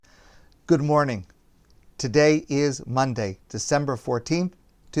Good morning. Today is Monday, December 14th,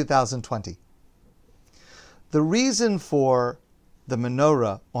 2020. The reason for the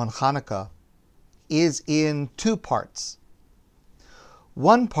menorah on Chanukah is in two parts.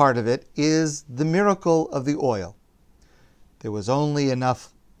 One part of it is the miracle of the oil. There was only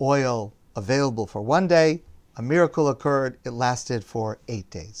enough oil available for one day. A miracle occurred. It lasted for 8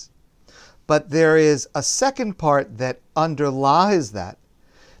 days. But there is a second part that underlies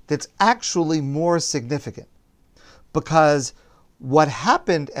that's actually more significant, because what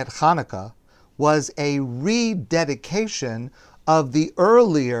happened at Chanukah was a rededication of the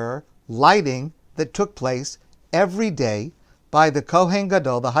earlier lighting that took place every day by the Kohen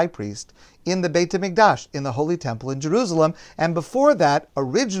Gadol, the high priest, in the Beit HaMikdash, in the Holy Temple in Jerusalem, and before that,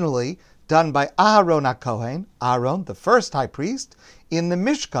 originally done by Aharon HaKohen, Aaron, the first high priest, in the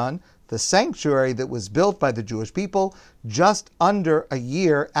Mishkan, the sanctuary that was built by the Jewish people just under a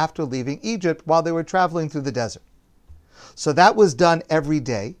year after leaving Egypt while they were traveling through the desert. So that was done every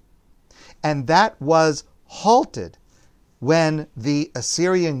day, and that was halted when the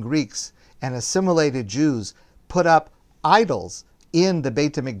Assyrian Greeks and assimilated Jews put up idols in the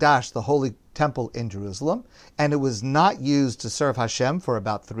Beit HaMikdash, the Holy Temple in Jerusalem, and it was not used to serve Hashem for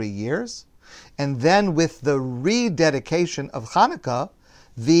about 3 years. And then with the rededication of Chanukah,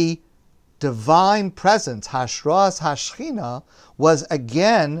 the divine presence, Hashras Hashchina, was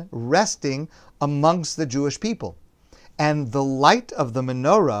again resting amongst the Jewish people. And the light of the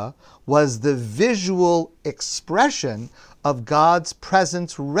menorah was the visual expression of God's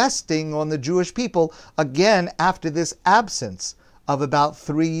presence resting on the Jewish people, again after this absence of about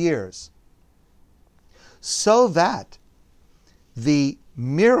 3 years. So that the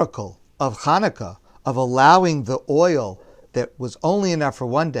miracle of Chanukah, of allowing the oil that was only enough for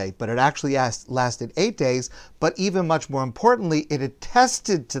one day, but it actually lasted 8 days, but even much more importantly, it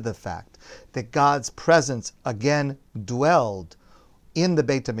attested to the fact that God's presence again dwelled in the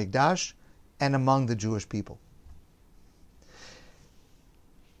Beit HaMikdash and among the Jewish people.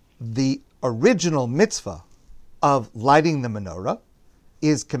 The original mitzvah of lighting the menorah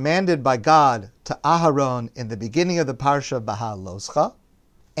is commanded by God to Aharon in the beginning of the parsha B'ha'aloscha,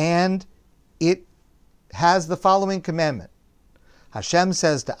 and it has the following commandment. Hashem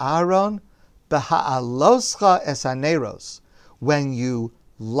says to Aaron, B'ha'aloscha es haneros, when you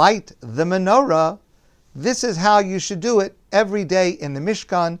light the menorah, this is how you should do it every day in the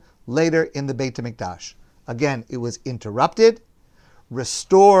Mishkan, later in the Beit HaMikdash. Again, it was interrupted,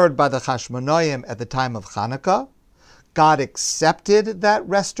 restored by the Chashmonoim at the time of Chanukah. God accepted that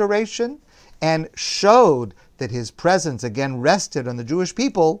restoration and showed that his presence again rested on the Jewish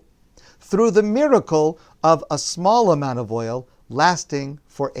people through the miracle of a small amount of oil lasting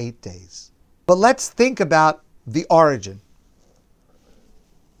for 8 days. But let's think about the origin.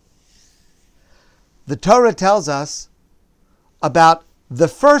 The Torah tells us about the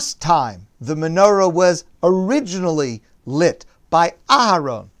first time the menorah was originally lit by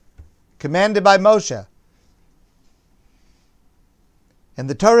Aharon, commanded by Moshe. And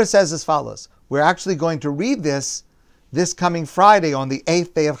the Torah says as follows. We're actually going to read this coming Friday on the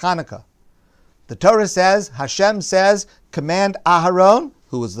 8th day of Chanukah. The Torah says, Hashem says, command Aharon,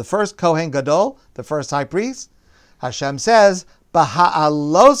 who was the first Kohen Gadol, the first high priest. Hashem says,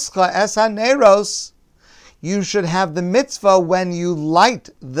 B'ha'aloscha es haneros, you should have the mitzvah when you light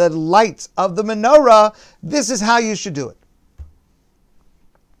the lights of the menorah. This is how you should do it.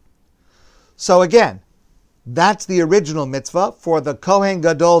 So again, that's the original mitzvah for the Kohen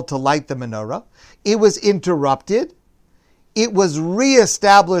Gadol to light the menorah. It was interrupted. It was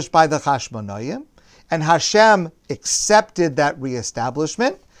reestablished by the Chashmonoim, and Hashem accepted that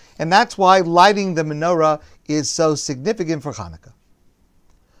reestablishment, and that's why lighting the menorah is so significant for Chanukah.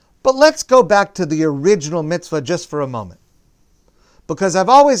 But let's go back to the original mitzvah just for a moment, because I've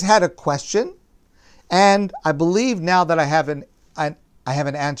always had a question, and I believe now that I have an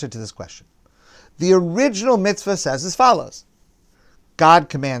answer to this question. The original mitzvah says as follows. God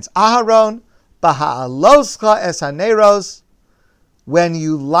commands Aharon, B'ha'aloscha es haneros, when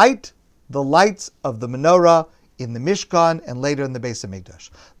you light the lights of the menorah in the Mishkan and later in the Beis HaMikdash.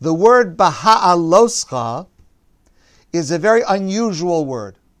 The word B'ha'aloscha is a very unusual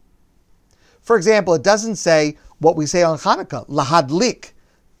word. For example, it doesn't say what we say on Chanukah, lahadlik,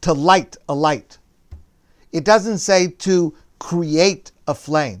 to light a light. It doesn't say to create a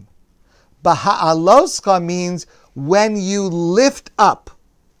flame. B'ha'aloscha means when you lift up.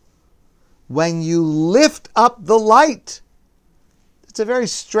 When you lift up the light. It's a very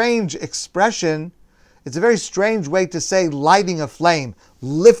strange expression. It's a very strange way to say lighting a flame,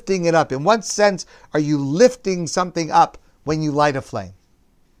 lifting it up. In what sense are you lifting something up when you light a flame?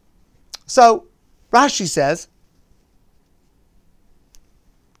 So Rashi says,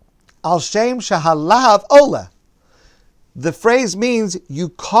 Al Shem Shahalav Ola. The phrase means you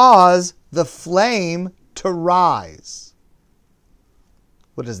cause the flame to rise.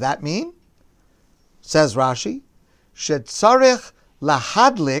 What does that mean? Says Rashi, Shetzarich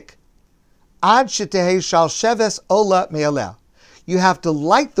lahadlik ad shetehe shal sheves ola me'aleh. You have to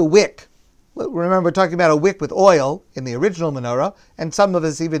light the wick. Remember, we're talking about a wick with oil in the original menorah, and some of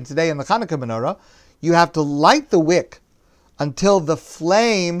us even today in the Chanukah menorah. You have to light the wick until the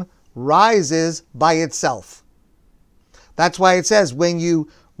flame rises by itself. That's why it says when you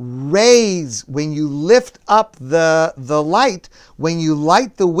lift up the light, when you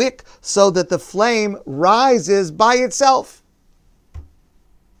light the wick so that the flame rises by itself.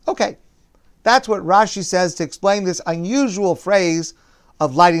 Okay, that's what Rashi says to explain this unusual phrase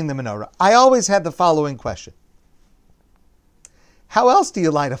of lighting the menorah. I always had the following question. How else do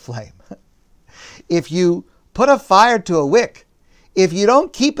you light a flame? If you put a fire to a wick, if you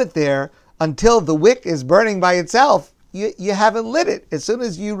don't keep it there until the wick is burning by itself, you haven't lit it. As soon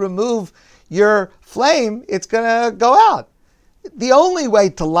as you remove your flame, it's going to go out. The only way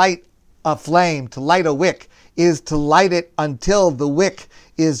to light a flame, to light a wick, is to light it until the wick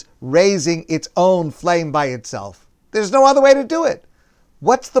is raising its own flame by itself. There's no other way to do it.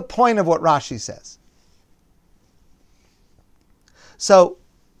 What's the point of what Rashi says? So,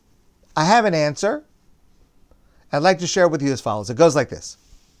 I have an answer. I'd like to share it with you as follows. It goes like this.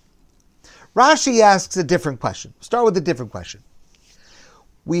 Rashi asks a different question. Start with a different question.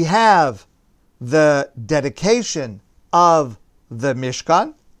 We have the dedication of the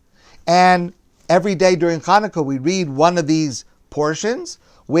Mishkan, and every day during Chanukah we read one of these portions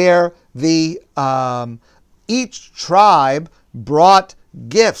where each tribe brought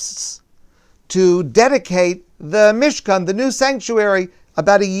gifts to dedicate the Mishkan, the new sanctuary,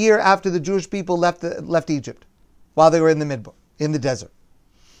 about a year after the Jewish people left Egypt, while they were in the Midbar, in the desert.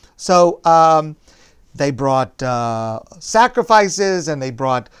 So they brought sacrifices, and they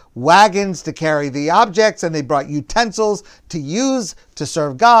brought wagons to carry the objects, and they brought utensils to use to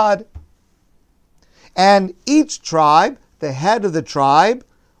serve God. And each tribe, the head of the tribe,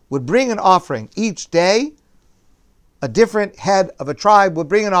 would bring an offering. Each day, a different head of a tribe would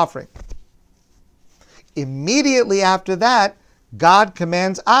bring an offering. Immediately after that, God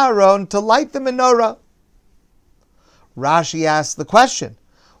commands Aaron to light the menorah. Rashi asks the question,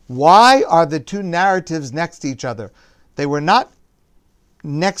 why are the two narratives next to each other? They were not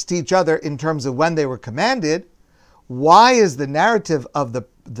next to each other in terms of when they were commanded. Why is the narrative of the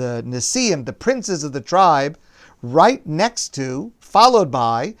Nesiim, the princes of the tribe, right next to, followed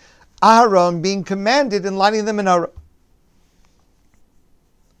by, Aaron being commanded in lighting the menorah?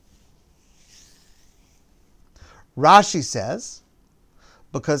 Rashi says,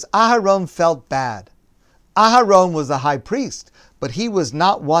 because Aharon felt bad. Aharon was the high priest, but he was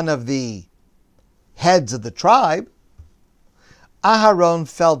not one of the heads of the tribe. Aharon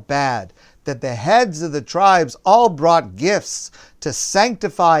felt bad that the heads of the tribes all brought gifts to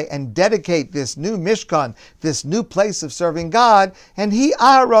sanctify and dedicate this new Mishkan, this new place of serving God, and he,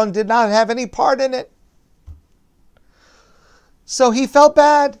 Aharon, did not have any part in it. So he felt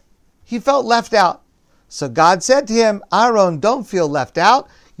bad. He felt left out. So God said to him, Aaron, don't feel left out.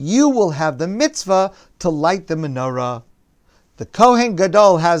 You will have the mitzvah to light the menorah. The Kohen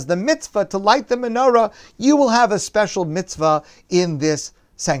Gadol has the mitzvah to light the menorah. You will have a special mitzvah in this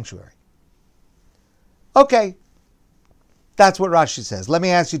sanctuary. Okay, that's what Rashi says. Let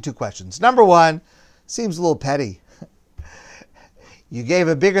me ask you two questions. Number one, seems a little petty. You gave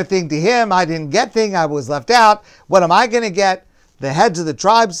a bigger thing to him. I didn't get thing. I was left out. What am I going to get? The heads of the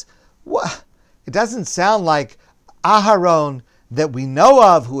tribes? What? It doesn't sound like Aharon that we know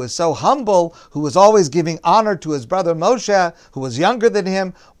of, who is so humble, who was always giving honor to his brother Moshe, who was younger than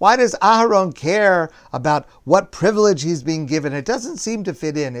him. Why does Aharon care about what privilege he's being given? It doesn't seem to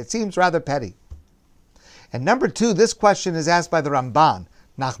fit in. It seems rather petty. And number two, this question is asked by the Ramban,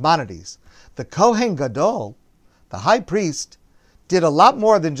 Nachmanides. The Kohen Gadol, the high priest, did a lot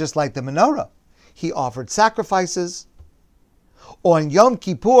more than just light the menorah. He offered sacrifices. On Yom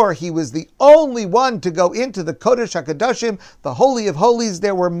Kippur, he was the only one to go into the Kodesh HaKadoshim, the Holy of Holies.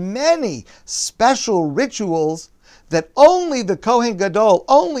 There were many special rituals that only the Kohen Gadol,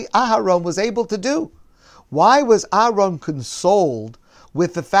 only Aharon was able to do. Why was Aaron consoled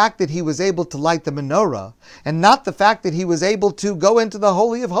with the fact that he was able to light the menorah and not the fact that he was able to go into the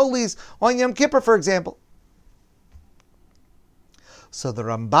Holy of Holies on Yom Kippur, for example? So the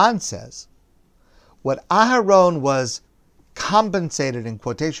Ramban says, what Aharon was compensated, in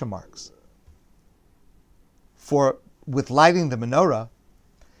quotation marks, for with lighting the menorah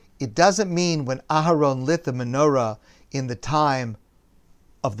it doesn't mean when Aharon lit the menorah in the time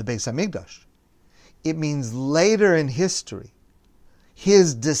of the Beis Hamikdash. It means later in history.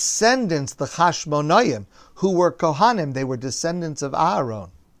 His descendants, the Chashmonaim, who were Kohanim, they were descendants of Aharon.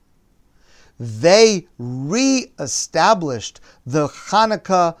 They re-established the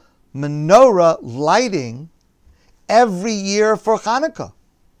Chanukah menorah lighting every year for Chanukah.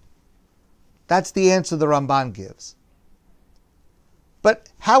 That's the answer the Ramban gives. But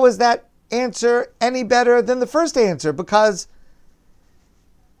how is that answer any better than the first answer? Because,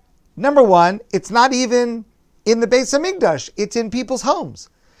 number one, it's not even in the Beis Hamikdash, it's in people's homes.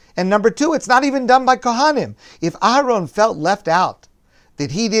 And number two, it's not even done by Kohanim. If Aharon felt left out,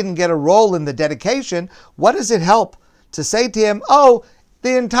 that he didn't get a role in the dedication, what does it help to say to him, oh,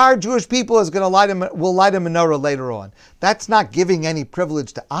 the entire Jewish people will light a menorah later on? That's not giving any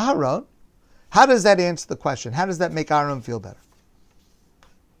privilege to Aharon. How does that answer the question? How does that make Aharon feel better?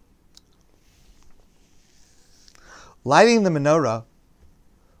 Lighting the menorah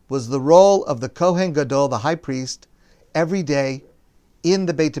was the role of the Kohen Gadol, the high priest, every day in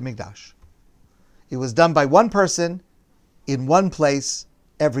the Beit HaMikdash. It was done by one person in one place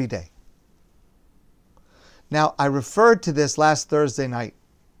every day. Now, I referred to this last Thursday night.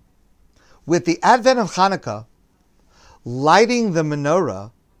 With the advent of Chanukah, lighting the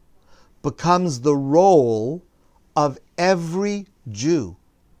menorah becomes the role of every Jew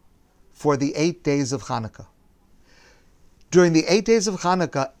for the 8 days of Chanukah. During the 8 days of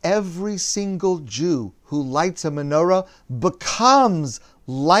Chanukah, every single Jew who lights a menorah becomes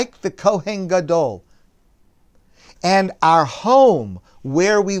like the Kohen Gadol. And our home,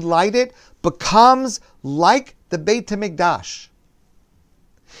 where we light it, becomes like the Beit HaMikdash.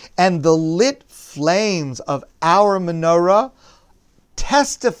 And the lit flames of our menorah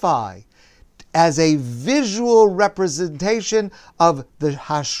testify as a visual representation of the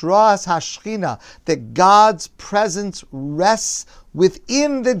Hashras Hashchina, that God's presence rests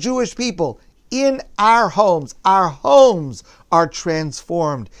within the Jewish people, in our homes. Our homes are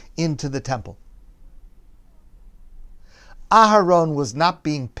transformed into the temple. Aharon was not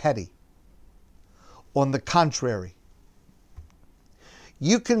being petty. On the contrary,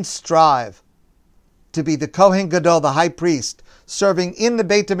 you can strive to be the Kohen Gadol, the high priest, serving in the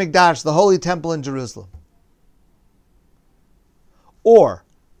Beit HaMikdash, the holy temple in Jerusalem. Or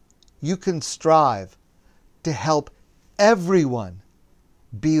you can strive to help everyone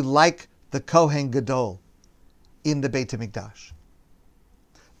be like the Kohen Gadol in the Beit HaMikdash.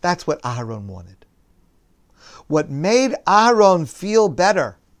 That's what Aharon wanted. What made Aharon feel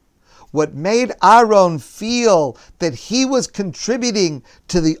better, what made Aharon feel that he was contributing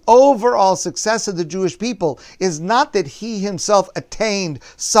to the overall success of the Jewish people, is not that he himself attained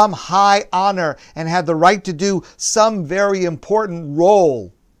some high honor and had the right to do some very important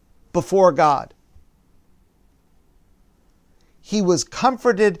role before God. He was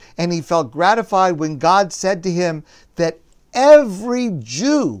comforted and he felt gratified when God said to him that every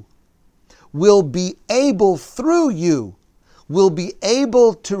Jew will be able, through you, will be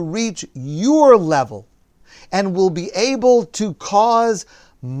able to reach your level and will be able to cause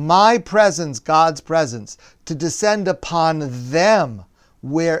my presence, God's presence, to descend upon them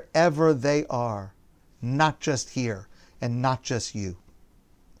wherever they are, not just here and not just you.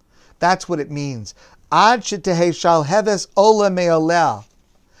 That's what it means. Ad shetehei shalheves ola me'oleh.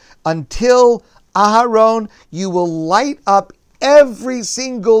 Until Aharon, you will light up every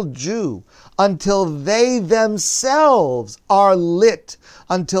single Jew, until they themselves are lit,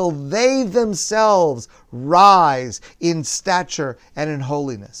 until they themselves rise in stature and in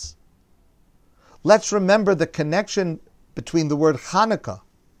holiness. Let's remember the connection between the word Chanukah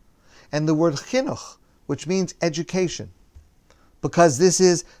and the word chinuch, which means education, because this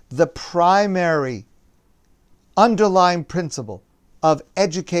is the primary underlying principle of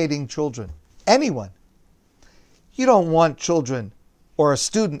educating children. Anyone. You don't want children or a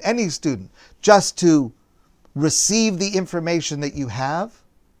student, any student, just to receive the information that you have.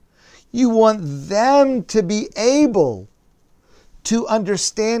 You want them to be able to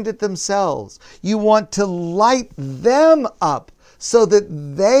understand it themselves. You want to light them up so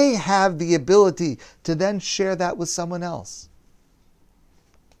that they have the ability to then share that with someone else.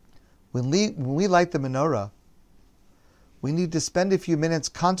 When we light the menorah, we need to spend a few minutes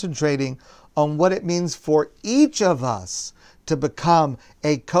concentrating on what it means for each of us to become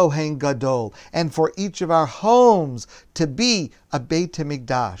a Kohen Gadol, and for each of our homes to be a Beit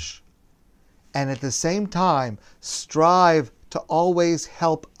HaMikdash. And at the same time, strive to always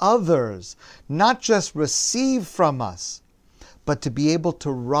help others, not just receive from us, but to be able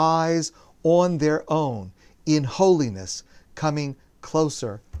to rise on their own in holiness, coming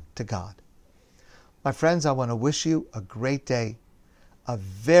closer to to God. My friends, I want to wish you a great day, a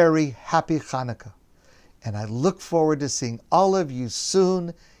very happy Chanukah, and I look forward to seeing all of you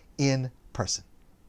soon in person.